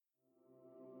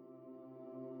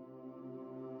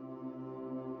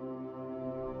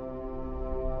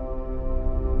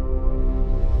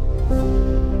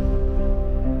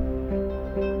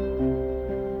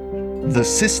The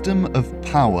system of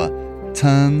power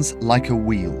turns like a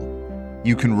wheel.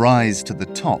 You can rise to the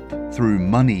top through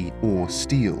money or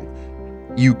steel.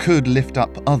 You could lift up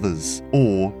others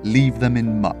or leave them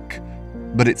in muck,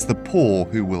 but it's the poor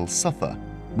who will suffer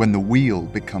when the wheel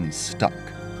becomes stuck.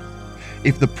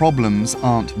 If the problems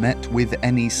aren't met with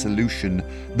any solution,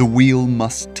 the wheel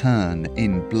must turn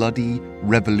in bloody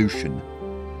revolution.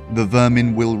 The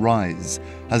vermin will rise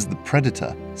as the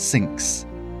predator sinks.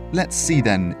 Let's see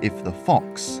then if the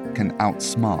fox can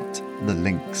outsmart the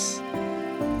lynx.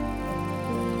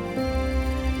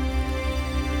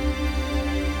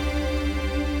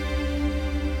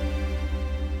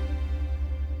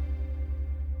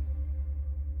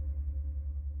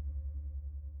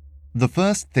 The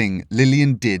first thing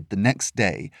Lillian did the next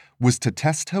day was to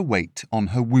test her weight on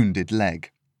her wounded leg.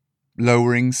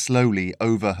 Lowering slowly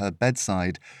over her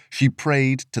bedside, she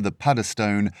prayed to the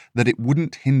Padderstone that it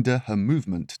wouldn't hinder her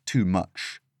movement too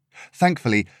much.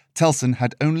 Thankfully, Telson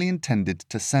had only intended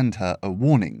to send her a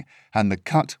warning, and the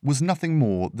cut was nothing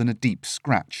more than a deep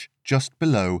scratch just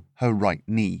below her right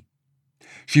knee.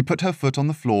 She put her foot on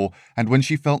the floor, and when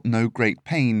she felt no great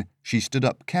pain, she stood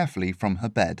up carefully from her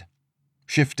bed.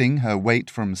 Shifting her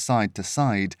weight from side to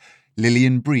side,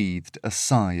 Lillian breathed a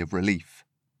sigh of relief.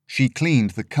 She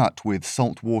cleaned the cut with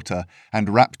salt water and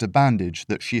wrapped a bandage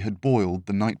that she had boiled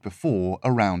the night before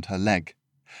around her leg.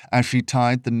 As she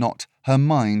tied the knot, her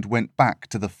mind went back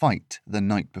to the fight the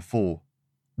night before.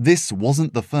 This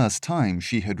wasn't the first time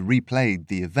she had replayed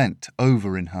the event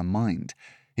over in her mind.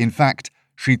 In fact,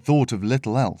 she'd thought of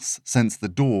little else since the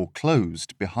door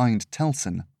closed behind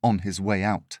Telson on his way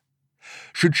out.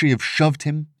 Should she have shoved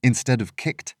him instead of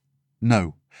kicked?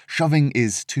 No, shoving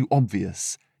is too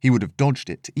obvious. He would have dodged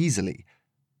it easily.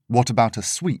 What about a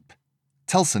sweep?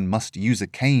 Telson must use a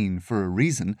cane for a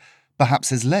reason. Perhaps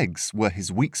his legs were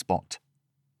his weak spot.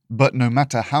 But no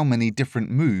matter how many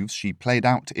different moves she played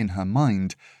out in her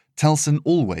mind, Telson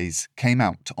always came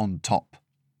out on top.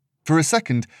 For a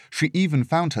second, she even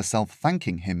found herself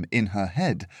thanking him in her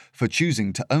head for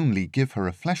choosing to only give her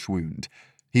a flesh wound.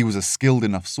 He was a skilled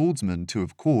enough swordsman to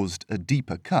have caused a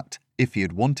deeper cut if he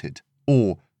had wanted,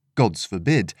 or, gods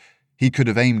forbid, he could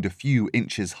have aimed a few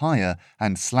inches higher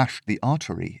and slashed the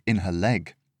artery in her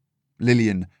leg.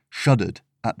 Lillian shuddered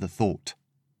at the thought.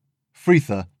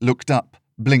 Fritha looked up,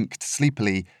 blinked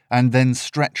sleepily, and then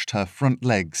stretched her front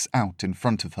legs out in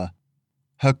front of her.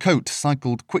 Her coat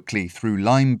cycled quickly through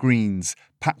lime greens,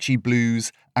 patchy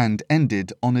blues, and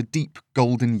ended on a deep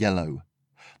golden yellow.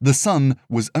 The sun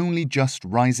was only just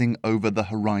rising over the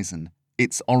horizon,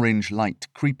 its orange light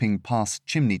creeping past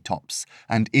chimney tops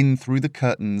and in through the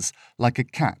curtains like a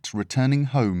cat returning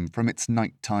home from its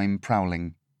nighttime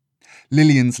prowling.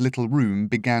 Lillian's little room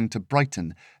began to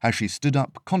brighten as she stood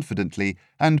up confidently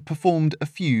and performed a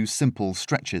few simple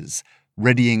stretches,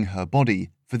 readying her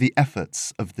body for the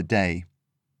efforts of the day.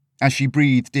 As she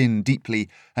breathed in deeply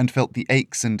and felt the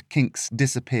aches and kinks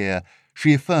disappear,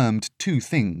 she affirmed two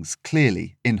things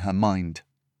clearly in her mind.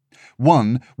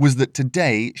 One was that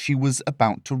today she was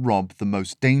about to rob the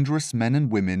most dangerous men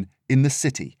and women in the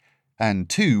city, and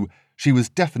two, she was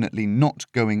definitely not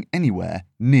going anywhere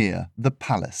near the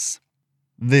palace.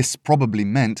 This probably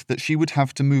meant that she would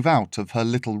have to move out of her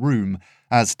little room,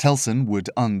 as Telson would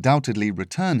undoubtedly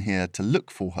return here to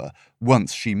look for her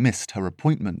once she missed her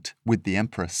appointment with the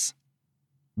Empress.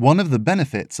 One of the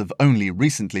benefits of only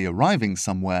recently arriving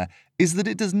somewhere is that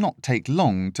it does not take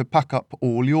long to pack up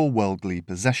all your worldly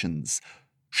possessions.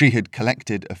 She had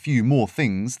collected a few more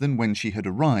things than when she had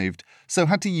arrived, so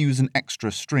had to use an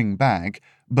extra string bag,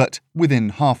 but within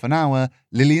half an hour,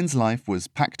 Lillian's life was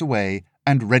packed away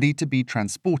and ready to be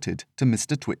transported to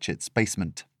Mr. Twitchett's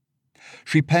basement.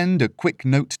 She penned a quick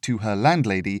note to her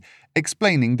landlady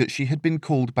explaining that she had been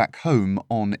called back home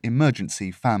on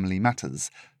emergency family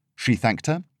matters. She thanked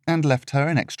her and left her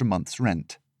an extra month's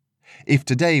rent. If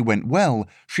today went well,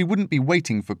 she wouldn't be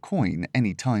waiting for coin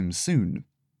any time soon.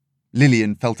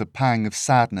 Lillian felt a pang of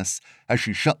sadness as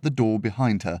she shut the door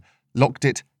behind her, locked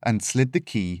it, and slid the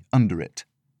key under it.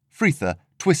 Fritha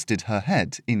twisted her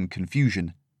head in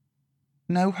confusion.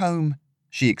 "No home,"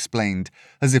 she explained,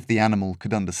 as if the animal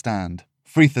could understand.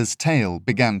 Fritha's tail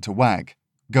began to wag.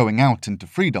 Going out into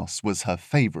Fridos was her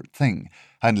favourite thing,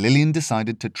 and Lillian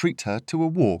decided to treat her to a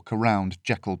walk around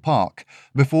Jekyll Park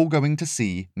before going to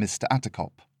see Mr.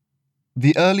 Attercop.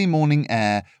 The early morning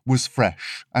air was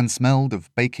fresh and smelled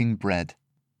of baking bread.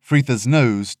 Fritha's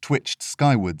nose twitched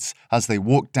skywards as they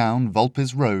walked down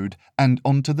Volpes Road and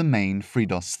onto the main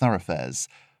Fridos thoroughfares.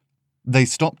 They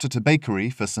stopped at a bakery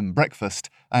for some breakfast,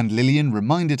 and Lillian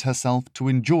reminded herself to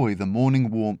enjoy the morning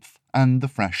warmth and the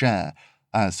fresh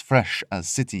as fresh as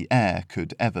city air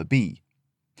could ever be.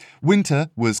 Winter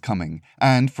was coming,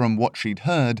 and from what she'd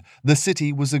heard, the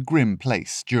city was a grim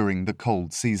place during the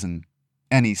cold season.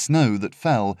 Any snow that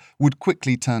fell would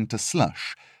quickly turn to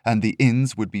slush, and the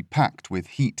inns would be packed with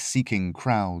heat-seeking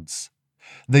crowds.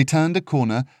 They turned a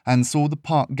corner and saw the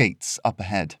park gates up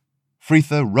ahead.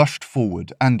 Fritha rushed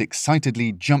forward and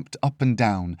excitedly jumped up and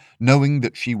down, knowing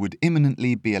that she would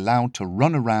imminently be allowed to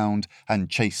run around and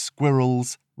chase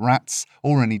squirrels, rats,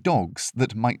 or any dogs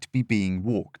that might be being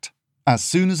walked. As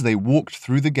soon as they walked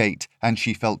through the gate and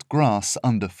she felt grass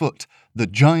underfoot, the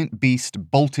giant beast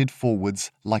bolted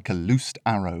forwards like a loosed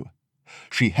arrow.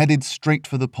 She headed straight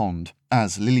for the pond,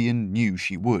 as Lillian knew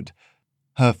she would.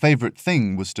 Her favourite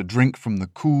thing was to drink from the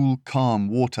cool, calm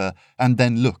water and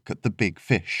then look at the big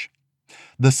fish.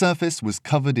 The surface was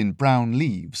covered in brown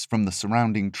leaves from the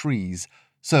surrounding trees,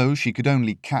 so she could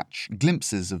only catch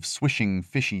glimpses of swishing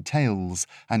fishy tails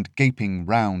and gaping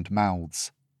round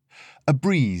mouths. A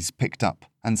breeze picked up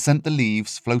and sent the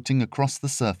leaves floating across the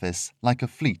surface like a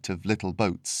fleet of little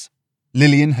boats.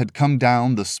 Lillian had come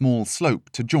down the small slope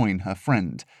to join her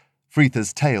friend.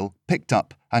 Fritha's tail picked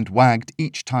up and wagged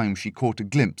each time she caught a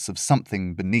glimpse of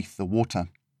something beneath the water.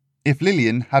 If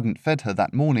Lillian hadn't fed her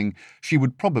that morning, she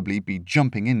would probably be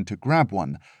jumping in to grab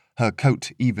one. Her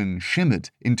coat even shimmered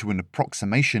into an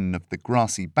approximation of the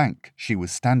grassy bank she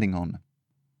was standing on.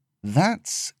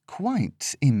 "That's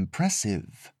quite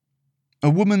impressive." A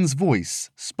woman's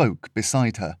voice spoke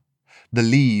beside her. The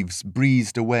leaves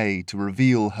breezed away to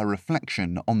reveal her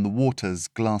reflection on the water's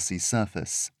glassy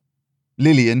surface.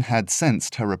 Lillian had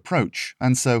sensed her approach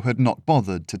and so had not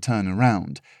bothered to turn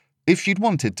around. If she'd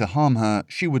wanted to harm her,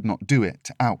 she would not do it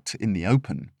out in the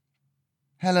open.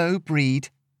 "Hello, Breed."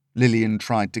 Lillian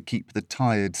tried to keep the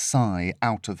tired sigh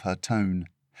out of her tone.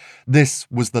 This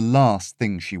was the last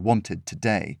thing she wanted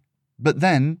today. But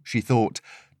then, she thought,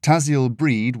 Taziel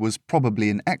Breed was probably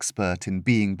an expert in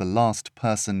being the last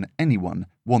person anyone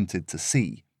wanted to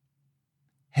see.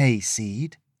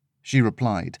 "Hayseed," she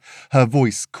replied, her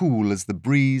voice cool as the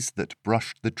breeze that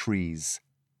brushed the trees.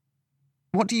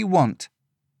 "What do you want?"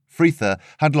 Fritha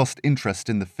had lost interest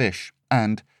in the fish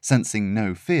and, sensing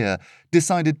no fear,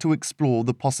 decided to explore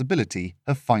the possibility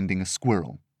of finding a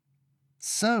squirrel.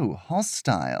 "So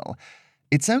hostile.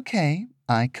 It's okay,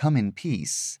 I come in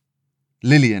peace."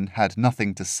 Lillian had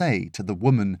nothing to say to the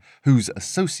woman whose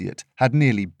associate had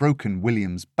nearly broken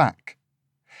William's back.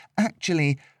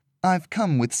 "Actually, I've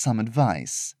come with some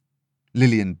advice."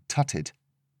 Lillian tutted.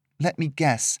 "Let me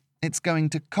guess, it's going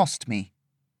to cost me."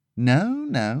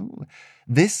 No,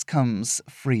 this comes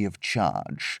free of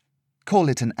charge. Call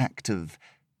it an act of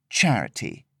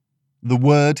charity." The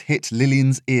word hit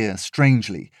Lillian's ear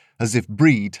strangely, as if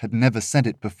Breed had never said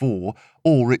it before,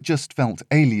 or it just felt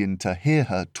alien to hear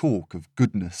her talk of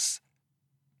goodness.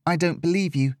 "I don't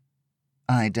believe you."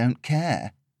 "I don't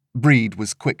care," Breed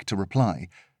was quick to reply.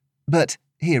 "But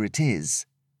here it is."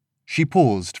 She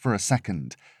paused for a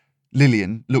second.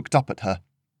 Lillian looked up at her.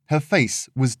 Her face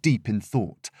was deep in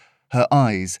thought, her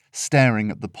eyes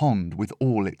staring at the pond with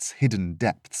all its hidden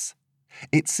depths.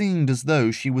 It seemed as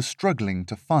though she was struggling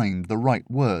to find the right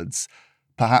words.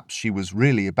 Perhaps she was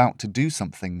really about to do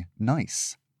something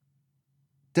nice.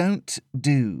 "Don't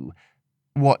do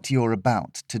what you're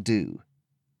about to do."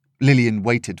 Lillian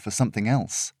waited for something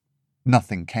else.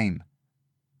 Nothing came.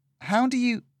 "How do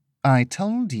you—" "I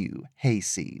told you,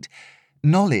 Hayseed.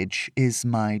 Knowledge is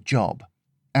my job,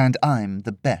 and I'm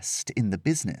the best in the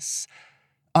business.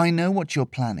 I know what you're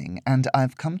planning, and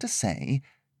I've come to say,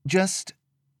 just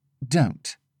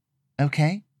don't,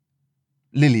 okay?"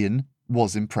 Lillian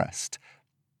was impressed.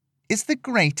 "Is the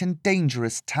great and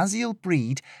dangerous Taziel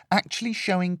Breed actually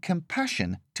showing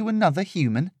compassion to another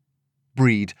human?"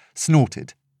 Breed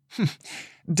snorted.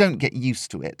 "Don't get used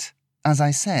to it. As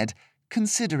I said,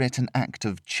 consider it an act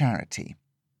of charity.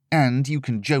 And you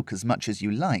can joke as much as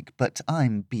you like, but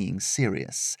I'm being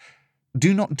serious.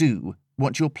 Do not do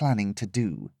what you're planning to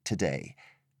do today.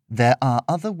 There are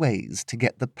other ways to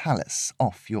get the palace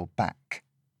off your back."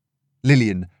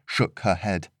 Lillian shook her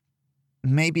head.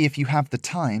 "Maybe if you have the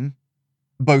time."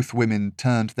 Both women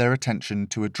turned their attention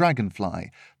to a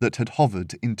dragonfly that had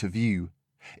hovered into view.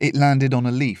 It landed on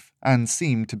a leaf and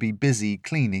seemed to be busy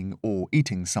cleaning or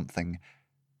eating something.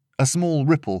 A small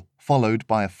ripple, followed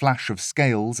by a flash of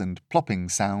scales and plopping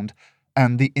sound,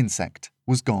 and the insect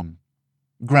was gone,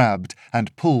 grabbed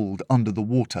and pulled under the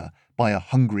water by a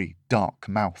hungry, dark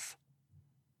mouth.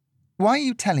 "Why are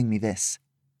you telling me this?"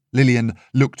 Lillian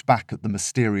looked back at the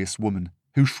mysterious woman,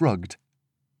 who shrugged.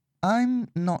 "I'm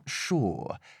not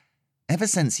sure. Ever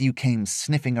since you came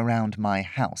sniffing around my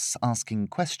house asking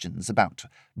questions about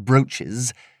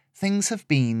brooches, things have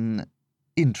been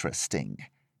interesting.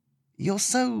 You're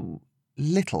so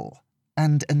little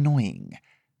and annoying,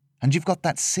 and you've got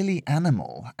that silly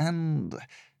animal, and—"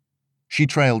 She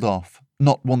trailed off,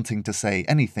 not wanting to say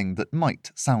anything that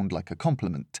might sound like a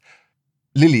compliment.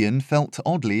 Lillian felt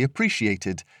oddly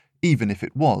appreciated, even if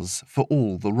it was for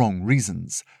all the wrong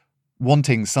reasons.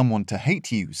 Wanting someone to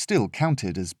hate you still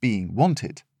counted as being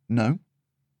wanted, no?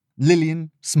 Lillian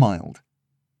smiled.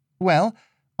 "Well,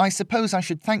 I suppose I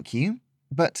should thank you,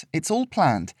 but it's all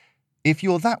planned. If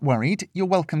you're that worried, you're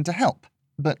welcome to help,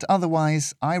 but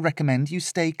otherwise I recommend you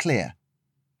stay clear."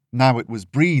 Now it was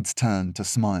Breed's turn to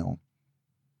smile.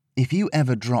 "If you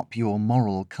ever drop your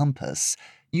moral compass,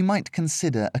 you might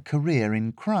consider a career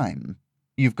in crime.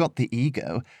 You've got the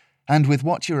ego, and with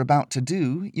what you're about to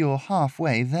do, you're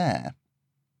halfway there."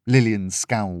 Lillian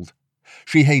scowled.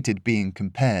 She hated being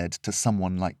compared to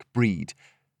someone like Breed.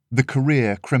 The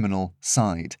career criminal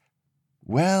sighed.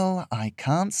 "Well, I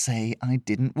can't say I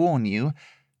didn't warn you.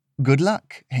 Good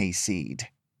luck, Hayseed."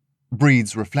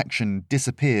 Breed's reflection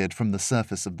disappeared from the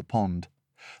surface of the pond.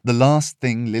 The last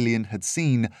thing Lillian had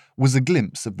seen was a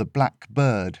glimpse of the black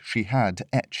bird she had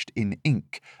etched in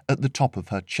ink at the top of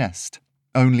her chest,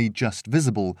 only just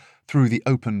visible through the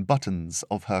open buttons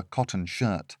of her cotton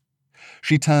shirt.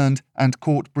 She turned and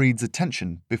caught Breed's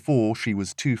attention before she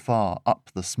was too far up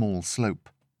the small slope.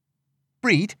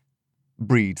 "Breed?"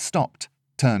 Breed stopped,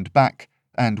 turned back,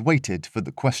 and waited for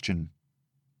the question.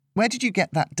 "Where did you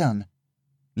get that done?"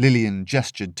 Lillian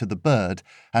gestured to the bird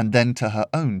and then to her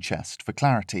own chest for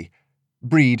clarity.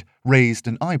 Breed raised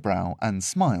an eyebrow and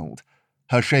smiled.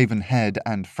 Her shaven head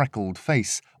and freckled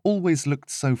face always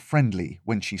looked so friendly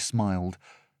when she smiled,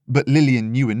 but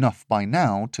Lillian knew enough by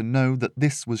now to know that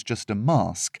this was just a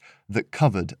mask that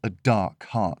covered a dark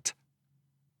heart.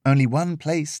 "Only one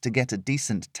place to get a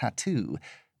decent tattoo,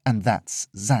 and that's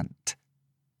Zant."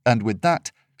 And with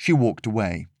that, she walked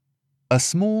away. A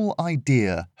small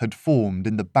idea had formed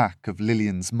in the back of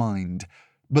Lillian's mind,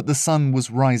 but the sun was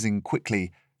rising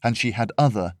quickly, and she had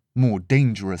other, more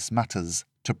dangerous matters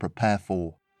to prepare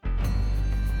for.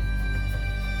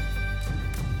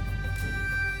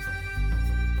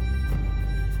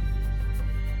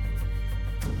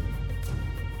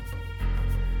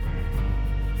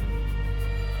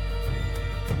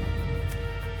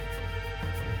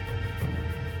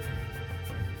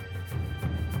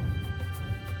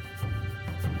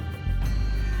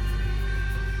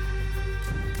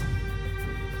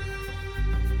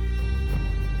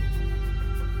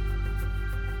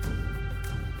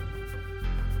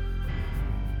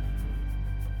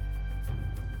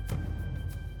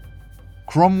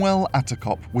 Cromwell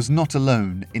Attercop was not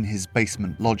alone in his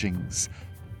basement lodgings.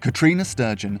 Katrina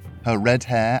Sturgeon, her red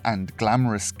hair and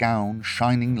glamorous gown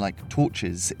shining like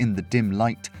torches in the dim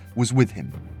light, was with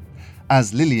him.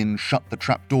 As Lillian shut the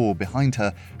trapdoor behind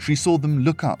her, she saw them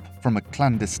look up from a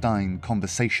clandestine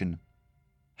conversation.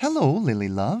 "Hello, Lily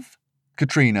love."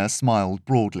 Katrina smiled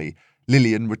broadly.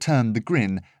 Lillian returned the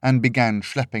grin and began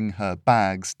schlepping her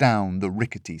bags down the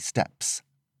rickety steps.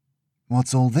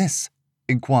 "What's all this?"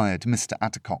 inquired Mr.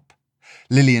 Attercop.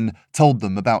 Lillian told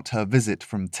them about her visit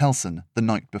from Telson the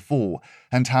night before,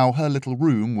 and how her little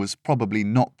room was probably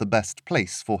not the best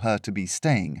place for her to be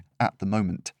staying at the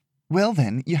moment. "Well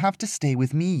then, you have to stay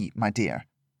with me, my dear,"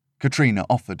 Katrina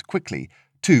offered quickly,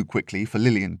 too quickly for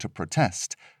Lillian to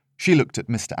protest. She looked at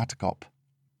Mr. Attercop.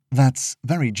 "That's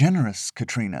very generous,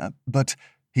 Katrina, but—"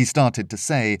 he started to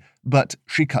say, but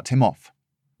she cut him off.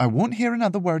 "I won't hear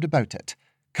another word about it.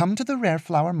 Come to the Rare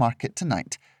Flower Market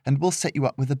tonight, and we'll set you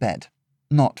up with a bed.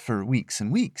 Not for weeks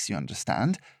and weeks, you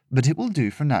understand, but it will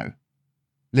do for now."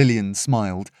 Lillian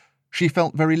smiled. She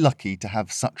felt very lucky to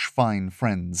have such fine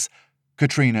friends.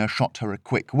 Katrina shot her a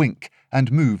quick wink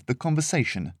and moved the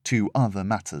conversation to other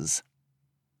matters.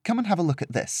 "Come and have a look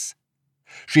at this."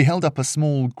 She held up a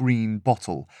small green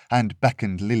bottle and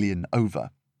beckoned Lillian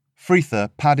over. Fritha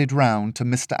padded round to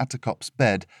Mr. Attercop's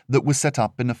bed that was set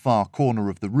up in a far corner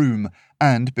of the room,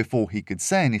 and before he could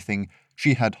say anything,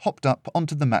 she had hopped up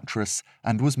onto the mattress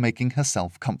and was making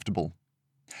herself comfortable.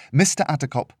 Mr.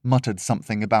 Attercop muttered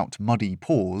something about muddy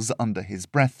paws under his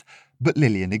breath, but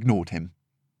Lillian ignored him.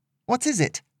 "What is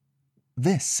it?"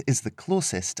 "This is the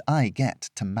closest I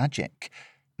get to magic.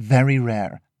 Very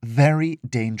rare, very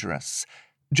dangerous.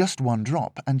 Just one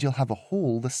drop and you'll have a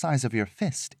hole the size of your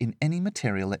fist in any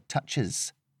material it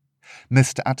touches."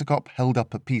 Mr. Attercop held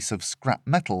up a piece of scrap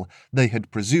metal they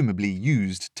had presumably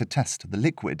used to test the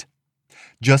liquid.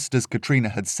 Just as Katrina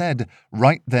had said,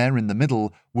 right there in the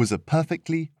middle was a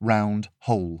perfectly round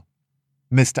hole.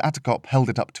 Mr. Attercop held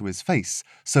it up to his face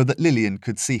so that Lillian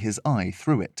could see his eye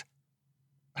through it.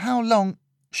 "How long?"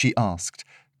 she asked.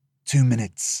 2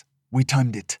 minutes. We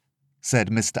timed it," said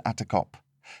Mr. Attercop.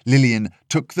 Lillian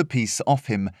took the piece off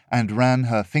him and ran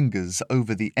her fingers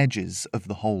over the edges of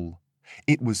the hole.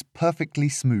 It was perfectly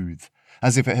smooth,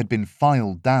 as if it had been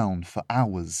filed down for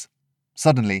hours.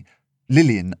 Suddenly,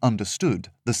 Lillian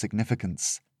understood the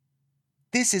significance.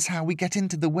 "This is how we get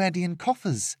into the Werdian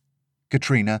coffers."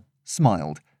 Katrina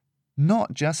smiled.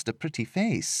 "Not just a pretty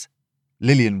face."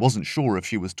 Lillian wasn't sure if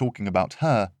she was talking about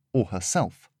her or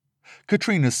herself.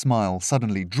 Katrina's smile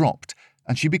suddenly dropped,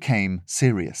 and she became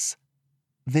serious.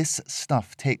 "This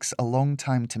stuff takes a long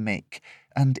time to make,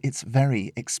 and it's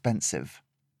very expensive."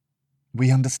 "We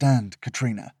understand,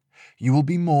 Katrina. You will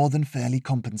be more than fairly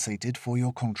compensated for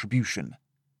your contribution."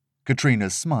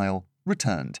 Katrina's smile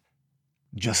returned.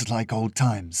 "Just like old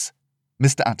times."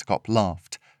 Mr. Attercop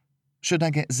laughed. "Should I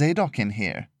get Zadok in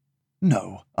here?"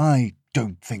 "No, I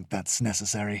don't think that's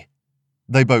necessary."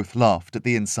 They both laughed at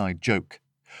the inside joke.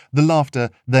 The laughter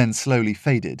then slowly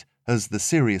faded as the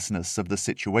seriousness of the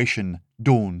situation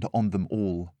dawned on them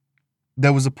all.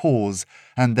 There was a pause,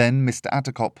 and then Mr.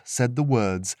 Attercop said the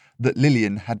words that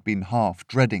Lillian had been half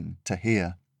dreading to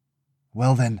hear.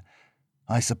 "Well then,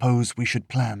 I suppose we should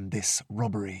plan this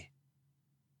robbery."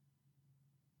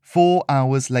 4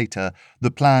 hours later,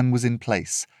 the plan was in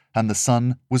place, and the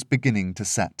sun was beginning to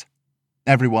set.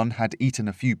 Everyone had eaten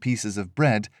a few pieces of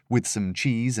bread with some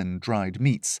cheese and dried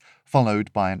meats,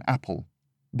 followed by an apple.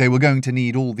 They were going to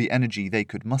need all the energy they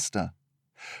could muster.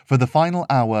 For the final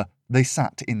hour, they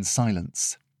sat in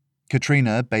silence.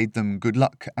 Katrina bade them good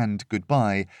luck and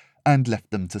goodbye, and left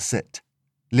them to sit.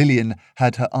 Lillian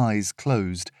had her eyes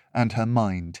closed and her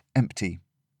mind empty.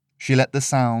 She let the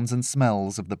sounds and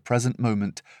smells of the present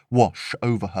moment wash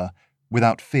over her,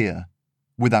 without fear,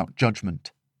 without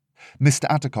judgment. Mr.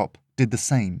 Attercop did the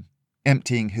same,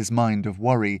 emptying his mind of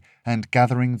worry and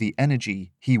gathering the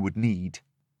energy he would need.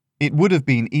 It would have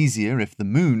been easier if the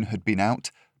moon had been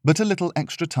out, but a little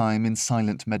extra time in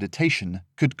silent meditation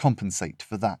could compensate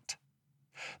for that.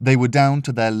 They were down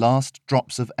to their last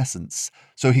drops of essence,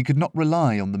 so he could not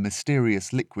rely on the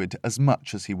mysterious liquid as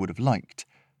much as he would have liked.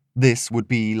 This would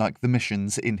be like the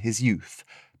missions in his youth,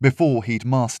 before he'd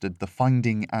mastered the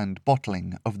finding and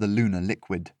bottling of the lunar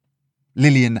liquid.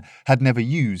 Lillian had never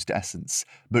used essence,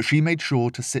 but she made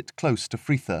sure to sit close to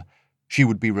Fritha. She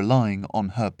would be relying on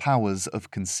her powers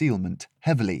of concealment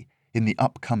heavily in the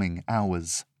upcoming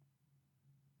hours.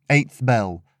 8th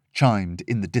bell chimed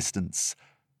in the distance.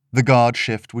 The guard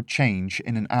shift would change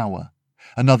in an hour.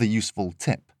 Another useful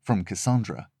tip from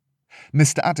Cassandra.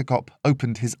 Mr. Attercop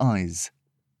opened his eyes.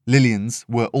 Lillian's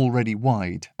were already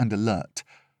wide and alert.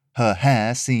 Her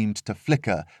hair seemed to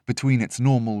flicker between its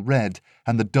normal red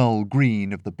and the dull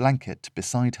green of the blanket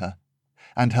beside her.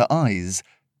 And her eyes,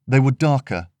 they were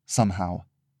darker somehow.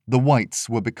 The whites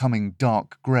were becoming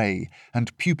dark grey,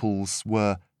 and pupils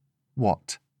were,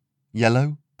 what?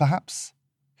 Yellow, perhaps?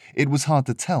 It was hard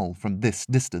to tell from this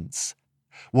distance.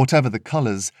 Whatever the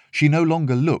colours, she no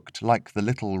longer looked like the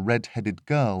little red-headed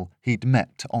girl he'd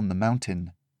met on the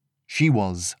mountain. She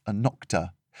was a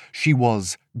Nocta. She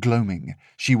was gloaming.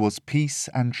 She was peace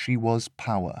and she was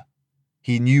power.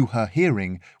 He knew her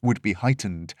hearing would be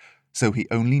heightened, so he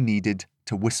only needed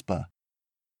to whisper,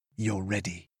 "You're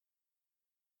ready."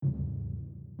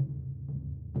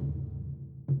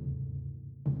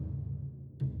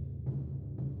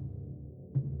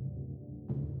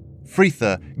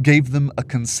 Fritha gave them a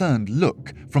concerned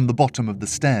look from the bottom of the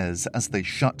stairs as they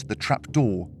shut the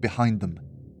trapdoor behind them.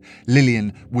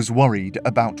 Lillian was worried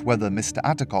about whether Mr.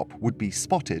 Attercop would be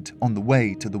spotted on the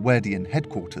way to the Werdian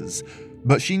headquarters,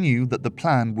 but she knew that the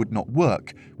plan would not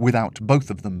work without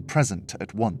both of them present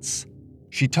at once.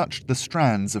 She touched the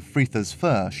strands of Fritha's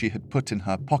fur she had put in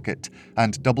her pocket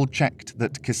and double-checked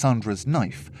that Cassandra's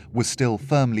knife was still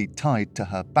firmly tied to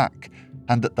her back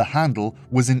and that the handle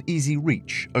was in easy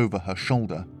reach over her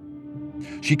shoulder.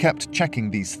 She kept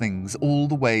checking these things all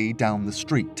the way down the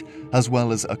street, as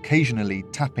well as occasionally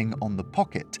tapping on the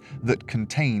pocket that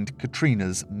contained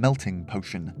Katrina's melting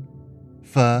potion.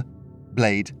 Fur,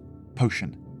 blade,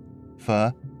 potion.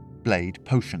 Fur, blade,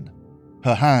 potion.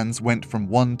 Her hands went from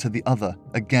one to the other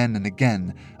again and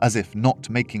again, as if not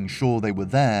making sure they were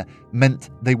there meant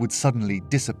they would suddenly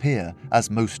disappear, as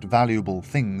most valuable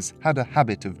things had a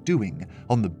habit of doing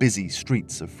on the busy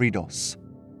streets of Fridos.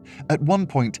 At one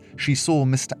point, she saw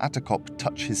Mr. Attercop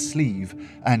touch his sleeve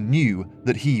and knew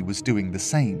that he was doing the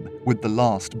same with the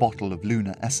last bottle of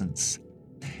lunar essence.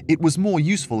 It was more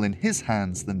useful in his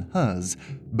hands than hers,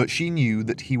 but she knew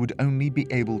that he would only be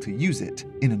able to use it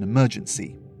in an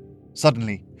emergency.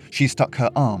 Suddenly, she stuck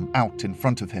her arm out in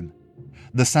front of him.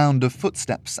 The sound of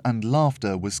footsteps and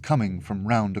laughter was coming from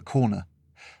round a corner.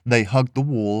 They hugged the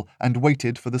wall and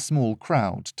waited for the small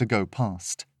crowd to go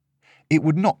past. It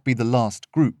would not be the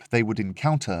last group they would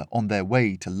encounter on their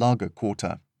way to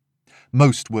Lagerquarter.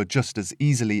 Most were just as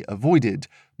easily avoided,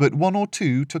 but one or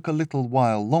two took a little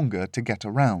while longer to get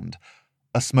around.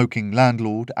 A smoking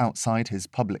landlord outside his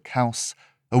public house,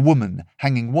 a woman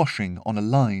hanging washing on a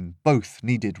line, both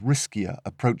needed riskier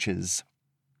approaches.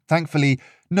 Thankfully,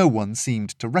 no one seemed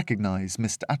to recognize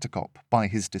Mr. Attercop by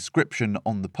his description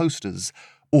on the posters,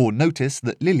 or notice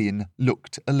that Lillian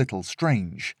looked a little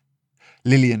strange.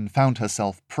 Lillian found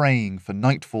herself praying for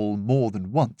nightfall more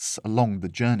than once along the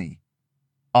journey.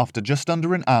 After just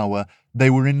under an hour, they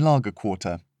were in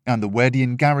Lagerquarter, and the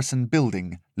Werdian garrison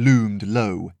building loomed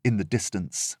low in the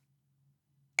distance.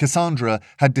 Cassandra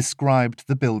had described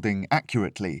the building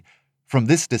accurately. From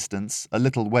this distance, a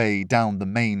little way down the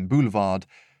main boulevard,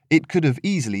 it could have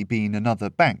easily been another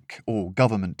bank or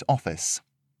government office.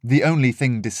 The only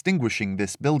thing distinguishing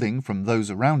this building from those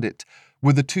around it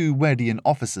were the two Werdian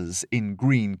officers in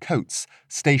green coats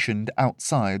stationed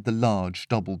outside the large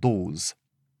double doors.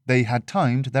 They had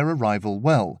timed their arrival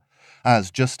well,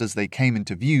 as just as they came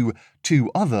into view,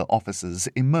 two other officers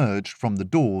emerged from the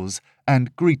doors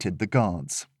and greeted the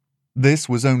guards. This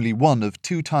was only one of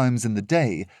 2 times in the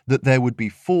day that there would be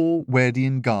 4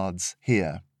 Werdian guards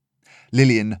here.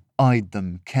 Lillian eyed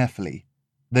them carefully.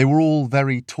 They were all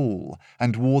very tall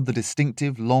and wore the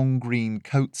distinctive long green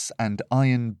coats and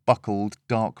iron-buckled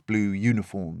dark blue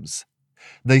uniforms.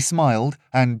 They smiled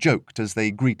and joked as they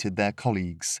greeted their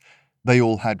colleagues. They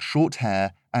all had short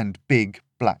hair and big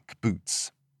black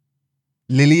boots.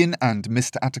 Lillian and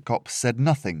Mr. Attercop said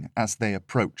nothing as they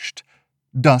approached.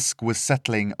 Dusk was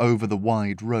settling over the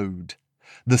wide road.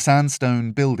 The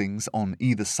sandstone buildings on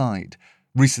either side,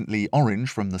 recently orange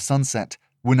from the sunset,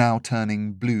 were now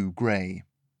turning blue-grey.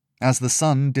 As the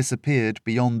sun disappeared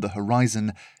beyond the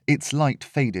horizon, its light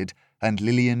faded, and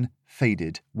Lillian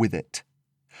faded with it.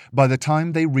 By the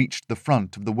time they reached the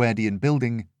front of the Werdian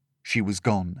building, she was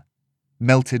gone,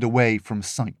 melted away from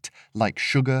sight like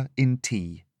sugar in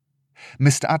tea.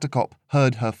 Mr. Attercop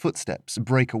heard her footsteps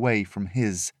break away from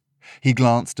his. He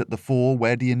glanced at the 4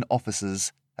 Werdian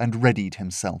officers and readied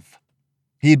himself.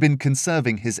 He had been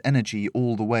conserving his energy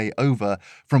all the way over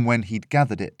from when he'd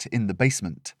gathered it in the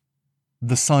basement.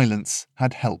 The silence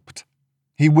had helped.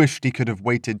 He wished he could have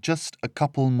waited just a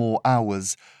couple more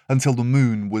hours until the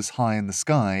moon was high in the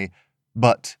sky,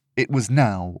 but it was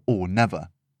now or never.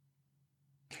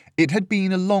 It had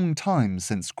been a long time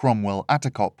since Cromwell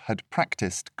Attercop had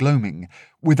practiced gloaming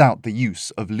without the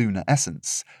use of lunar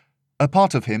essence. A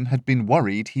part of him had been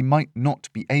worried he might not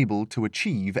be able to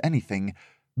achieve anything,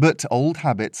 but old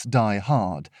habits die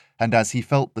hard, and as he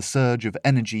felt the surge of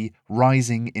energy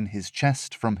rising in his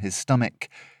chest from his stomach,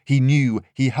 he knew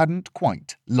he hadn't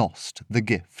quite lost the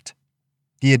gift.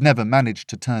 He had never managed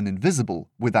to turn invisible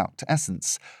without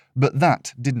essence, but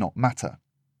that did not matter.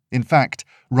 In fact,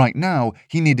 right now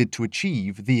he needed to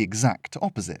achieve the exact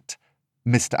opposite.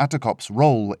 Mr. Attercop's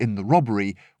role in the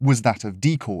robbery was that of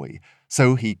decoy,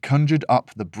 so he conjured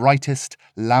up the brightest,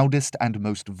 loudest, and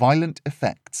most violent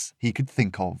effects he could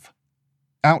think of.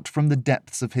 Out from the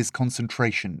depths of his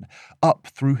concentration, up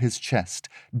through his chest,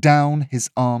 down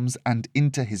his arms and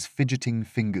into his fidgeting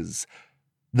fingers.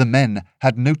 The men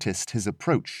had noticed his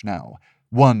approach now.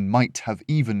 One might have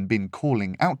even been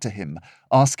calling out to him,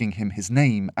 asking him his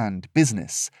name and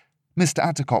business. Mr.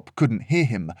 Attercop couldn't hear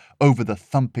him over the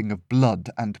thumping of blood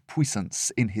and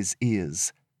puissance in his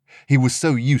ears. He was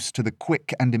so used to the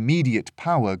quick and immediate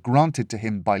power granted to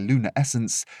him by lunar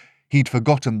essence, he'd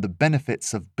forgotten the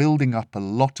benefits of building up a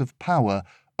lot of power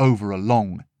over a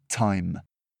long time.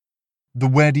 The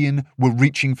Werdian were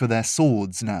reaching for their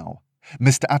swords now.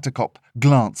 Mr. Attercop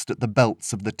glanced at the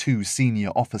belts of the 2 senior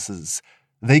officers.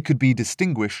 They could be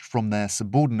distinguished from their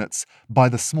subordinates by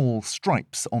the small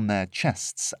stripes on their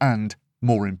chests and,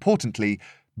 more importantly,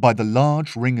 by the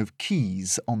large ring of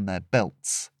keys on their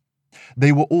belts.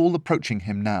 They were all approaching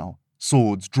him now,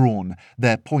 swords drawn,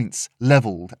 their points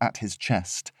levelled at his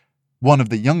chest. One of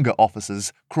the younger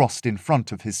officers crossed in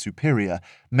front of his superior,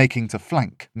 making to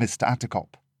flank Mr.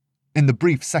 Attercop. In the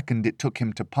brief second it took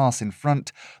him to pass in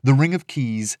front, the ring of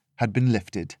keys had been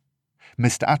lifted.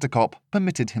 Mr. Attercop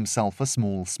permitted himself a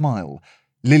small smile.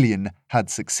 Lillian had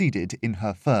succeeded in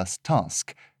her first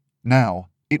task. Now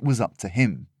it was up to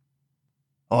him.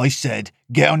 "I said,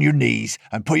 get on your knees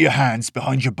and put your hands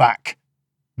behind your back."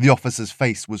 The officer's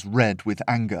face was red with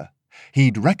anger.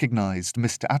 He'd recognized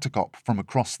Mr. Attercop from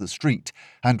across the street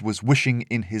and was wishing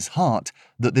in his heart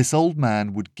that this old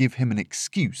man would give him an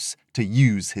excuse to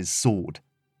use his sword.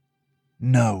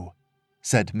 "No,"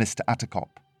 said Mr.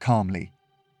 Attercop calmly.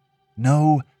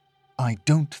 "No, I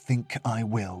don't think I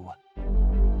will.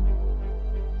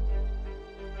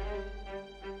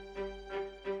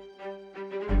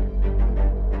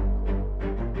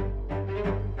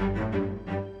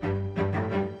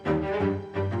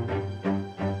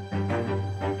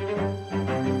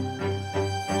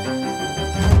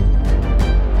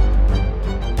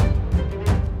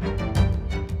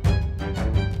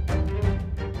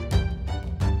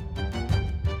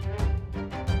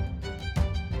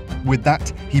 With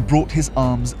that, he brought his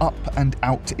arms up and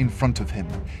out in front of him,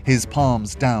 his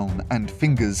palms down and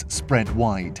fingers spread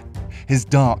wide. His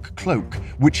dark cloak,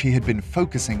 which he had been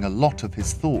focusing a lot of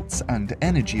his thoughts and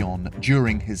energy on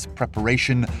during his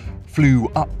preparation, flew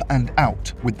up and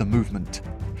out with the movement.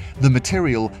 The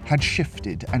material had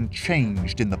shifted and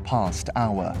changed in the past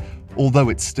hour. Although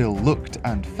it still looked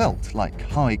and felt like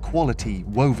high-quality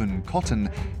woven cotton,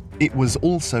 it was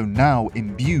also now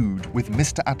imbued with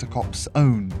Mr. Attercop's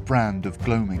own brand of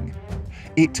gloaming.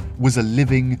 It was a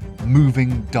living,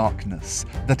 moving darkness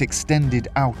that extended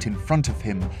out in front of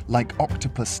him like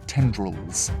octopus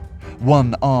tendrils.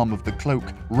 One arm of the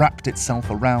cloak wrapped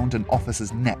itself around an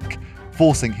officer's neck,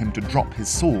 forcing him to drop his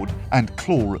sword and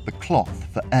claw at the cloth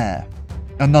for air.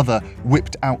 Another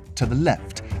whipped out to the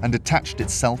left and attached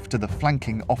itself to the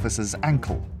flanking officer's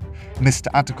ankle. Mr.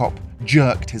 Attercop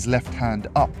jerked his left hand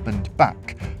up and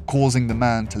back, causing the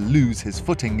man to lose his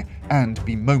footing and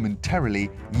be momentarily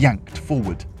yanked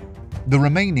forward. The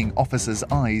remaining officer's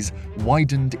eyes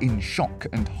widened in shock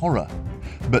and horror,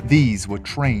 but these were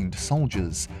trained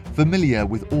soldiers, familiar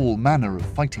with all manner of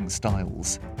fighting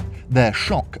styles. Their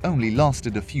shock only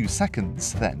lasted a few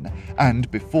seconds then, and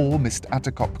before Mr.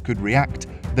 Attercop could react,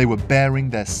 they were bearing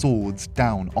their swords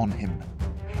down on him.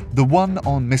 The one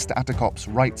on Mr. Attercop's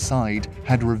right side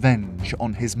had revenge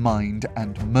on his mind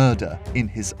and murder in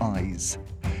his eyes.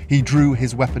 He drew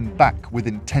his weapon back with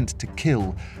intent to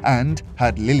kill, and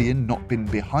had Lillian not been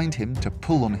behind him to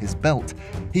pull on his belt,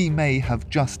 he may have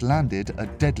just landed a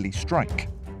deadly strike.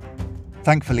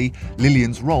 Thankfully,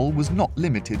 Lillian's role was not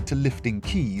limited to lifting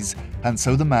keys, and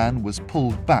so the man was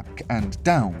pulled back and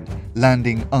down,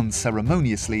 landing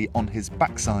unceremoniously on his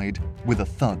backside with a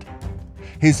thud.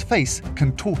 His face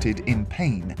contorted in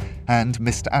pain, and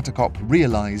Mr. Attercop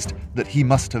realized that he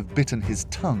must have bitten his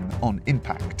tongue on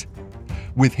impact.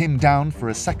 With him down for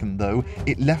a second, though,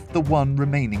 it left the one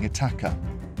remaining attacker.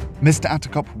 Mr.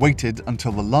 Attercop waited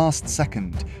until the last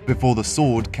second before the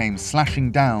sword came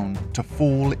slashing down to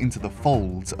fall into the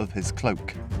folds of his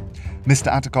cloak.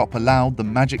 Mr. Attercop allowed the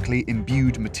magically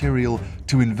imbued material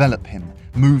to envelop him,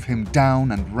 move him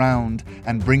down and round,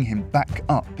 and bring him back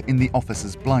up in the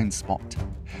officer's blind spot.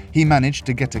 He managed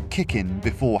to get a kick in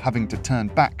before having to turn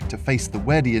back to face the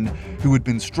Werdian who had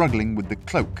been struggling with the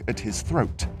cloak at his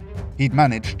throat. He'd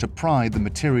managed to pry the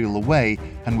material away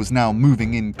and was now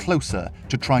moving in closer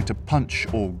to try to punch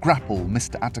or grapple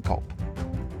Mr. Attercop.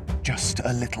 Just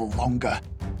a little longer,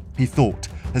 he thought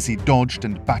as he dodged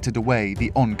and batted away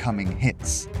the oncoming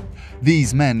hits.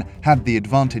 These men had the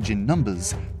advantage in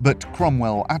numbers, but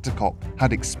Cromwell Attercop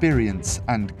had experience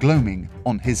and gloaming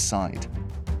on his side.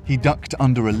 He ducked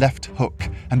under a left hook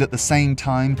and at the same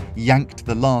time yanked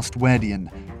the last Werdian,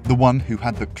 the one who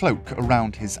had the cloak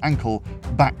around his ankle,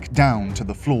 back down to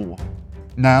the floor.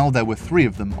 Now there were 3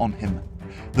 of them on him.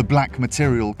 The black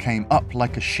material came up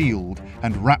like a shield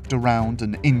and wrapped around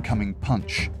an incoming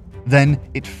punch. Then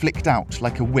it flicked out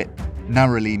like a whip,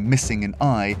 narrowly missing an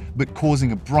eye but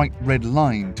causing a bright red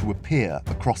line to appear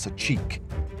across a cheek.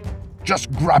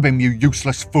 "Just grab him, you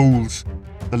useless fools!"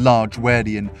 The large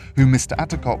Werdian, who Mr.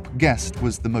 Attercop guessed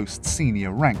was the most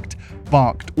senior ranked,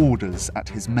 barked orders at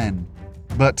his men.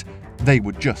 But they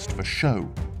were just for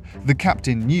show. The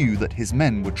captain knew that his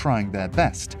men were trying their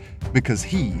best, because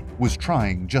he was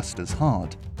trying just as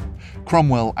hard.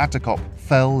 Cromwell Attercop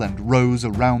fell and rose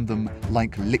around them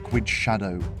like liquid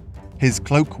shadow. His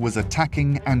cloak was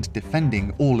attacking and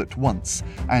defending all at once,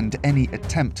 and any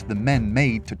attempt the men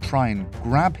made to try and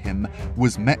grab him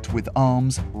was met with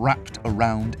arms wrapped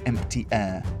around empty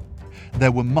air.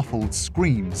 There were muffled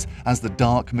screams as the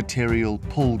dark material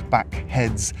pulled back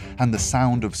heads and the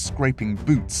sound of scraping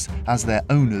boots as their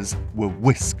owners were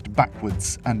whisked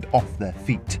backwards and off their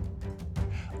feet.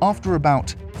 After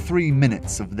about 3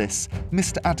 minutes of this,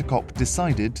 Mr. Attercop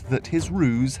decided that his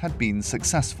ruse had been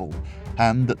successful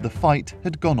and that the fight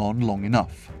had gone on long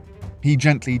enough. He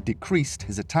gently decreased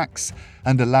his attacks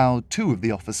and allowed 2 of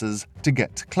the officers to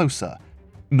get closer.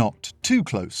 Not too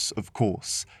close, of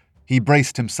course. He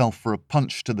braced himself for a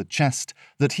punch to the chest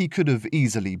that he could have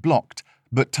easily blocked,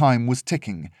 but time was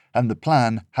ticking and the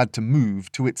plan had to move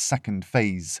to its second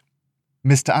phase.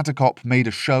 Mr. Attercop made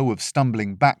a show of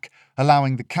stumbling back,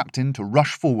 allowing the captain to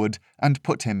rush forward and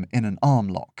put him in an arm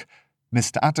lock.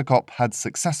 Mr. Attercop had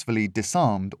successfully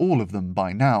disarmed all of them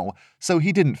by now, so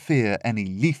he didn't fear any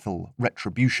lethal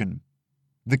retribution.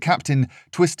 The captain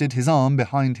twisted his arm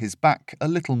behind his back a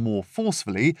little more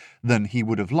forcefully than he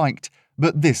would have liked,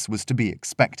 but this was to be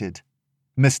expected.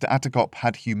 Mr. Attercop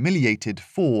had humiliated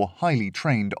 4 highly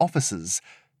trained officers.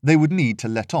 They would need to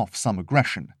let off some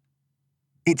aggression.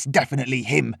 "It's definitely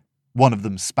him," one of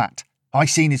them spat. "I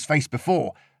seen his face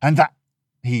before, and that—"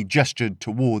 He gestured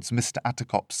towards Mr.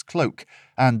 Attercop's cloak,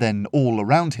 and then all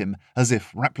around him, as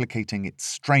if replicating its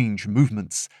strange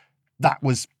movements. "That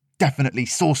was definitely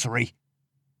sorcery."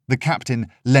 The captain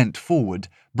leant forward,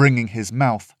 bringing his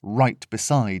mouth right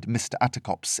beside Mr.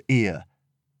 Attercop's ear.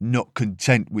 "Not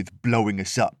content with blowing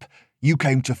us up, you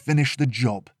came to finish the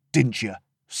job, didn't you,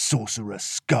 sorcerer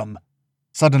scum?"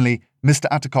 Suddenly, Mr.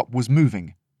 Attercop was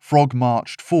moving. Frog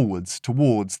marched forwards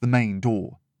towards the main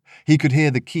door. He could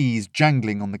hear the keys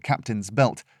jangling on the captain's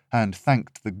belt and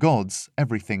thanked the gods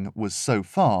everything was so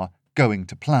far going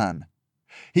to plan.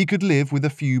 He could live with a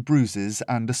few bruises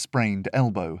and a sprained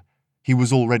elbow. He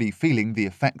was already feeling the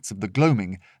effects of the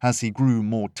gloaming as he grew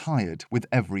more tired with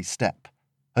every step.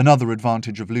 Another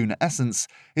advantage of lunar essence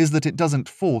is that it doesn't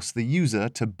force the user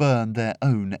to burn their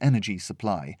own energy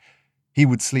supply. He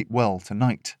would sleep well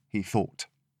tonight, he thought.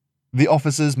 The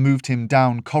officers moved him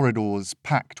down corridors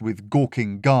packed with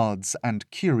gawking guards and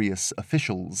curious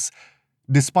officials.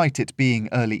 Despite it being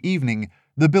early evening,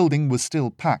 the building was still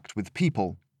packed with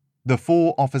people. The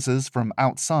 4 officers from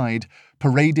outside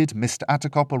paraded Mr.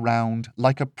 Attercop around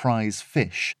like a prize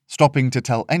fish, stopping to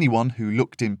tell anyone who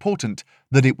looked important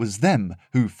that it was them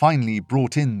who finally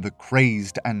brought in the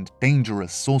crazed and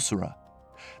dangerous sorcerer.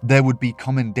 There would be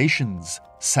commendations,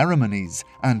 ceremonies,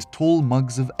 and tall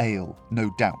mugs of ale, no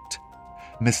doubt.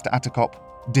 Mr. Attercop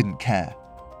didn't care.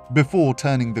 Before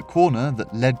turning the corner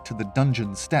that led to the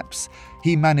dungeon steps,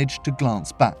 he managed to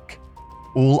glance back.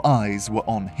 All eyes were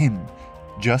on him,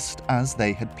 just as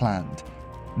they had planned.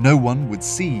 No one would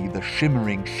see the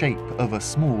shimmering shape of a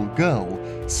small girl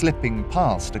slipping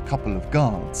past a couple of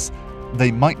guards.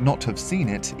 They might not have seen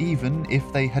it even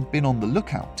if they had been on the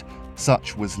lookout.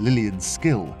 Such was Lillian's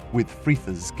skill with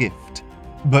Fritha's gift.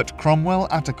 But Cromwell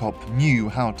Attercop knew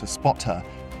how to spot her,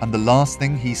 and the last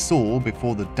thing he saw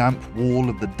before the damp wall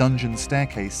of the dungeon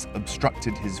staircase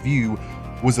obstructed his view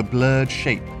was a blurred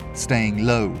shape staying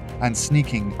low and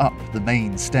sneaking up the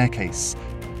main staircase.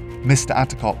 Mr.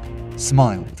 Attercop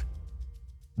smiled.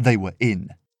 They were in.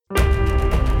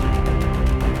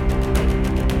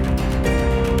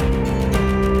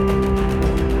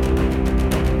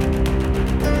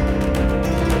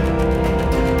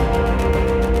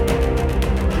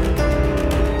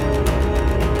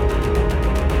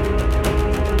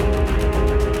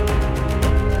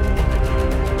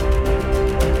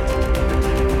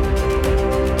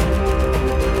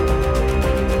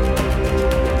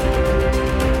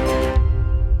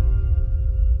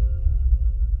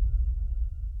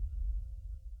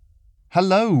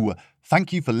 Hello!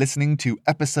 Thank you for listening to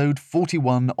episode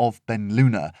 41 of Ben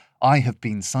Luna. I have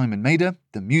been Simon Mader.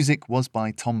 The music was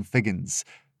by Tom Figgins.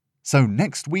 So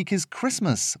next week is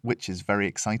Christmas, which is very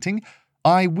exciting.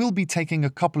 I will be taking a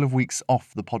couple of weeks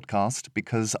off the podcast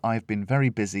because I've been very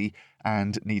busy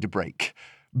and need a break.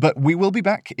 But we will be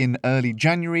back in early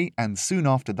January, and soon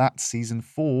after that, season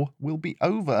 4 will be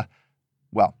over.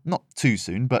 Well, not too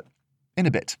soon, but in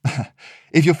a bit.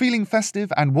 If you're feeling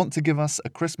festive and want to give us a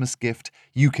Christmas gift,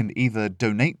 you can either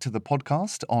donate to the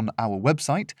podcast on our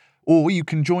website, or you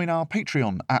can join our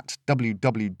Patreon at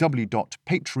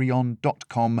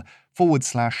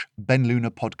www.patreon.com/Ben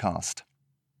Luna Podcast.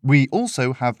 We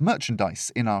also have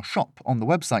merchandise in our shop on the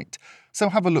website, so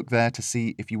have a look there to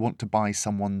see if you want to buy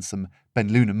someone some Ben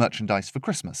Luna merchandise for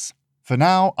Christmas. For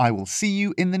now, I will see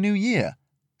you in the new year.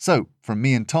 So, from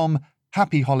me and Tom,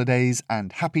 happy holidays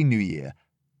and happy new year.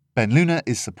 Ben Luna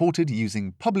is supported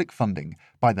using public funding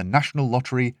by the National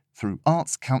Lottery through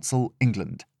Arts Council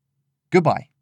England. Goodbye.